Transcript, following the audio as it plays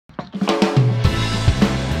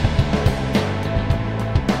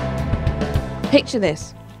Picture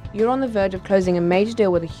this. You're on the verge of closing a major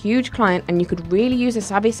deal with a huge client and you could really use the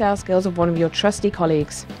savvy sales skills of one of your trusty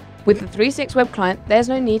colleagues. With the 3CX Web Client, there's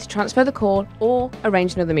no need to transfer the call or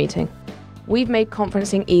arrange another meeting. We've made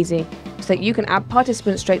conferencing easy so that you can add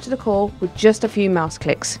participants straight to the call with just a few mouse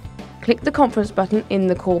clicks. Click the conference button in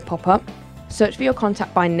the call pop-up, search for your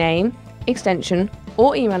contact by name, extension,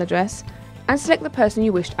 or email address, and select the person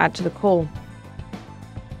you wish to add to the call.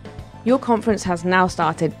 Your conference has now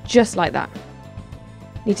started just like that.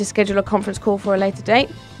 Need to schedule a conference call for a later date?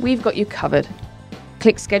 We've got you covered.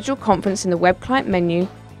 Click Schedule Conference in the Web Client menu,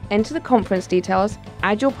 enter the conference details,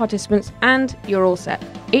 add your participants, and you're all set.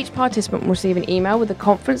 Each participant will receive an email with the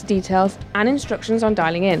conference details and instructions on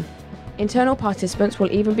dialing in. Internal participants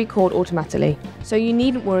will even be called automatically, so you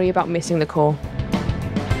needn't worry about missing the call.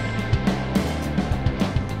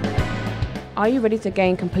 Are you ready to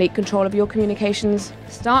gain complete control of your communications?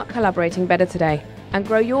 Start collaborating better today and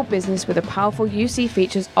grow your business with the powerful UC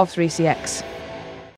features of 3CX.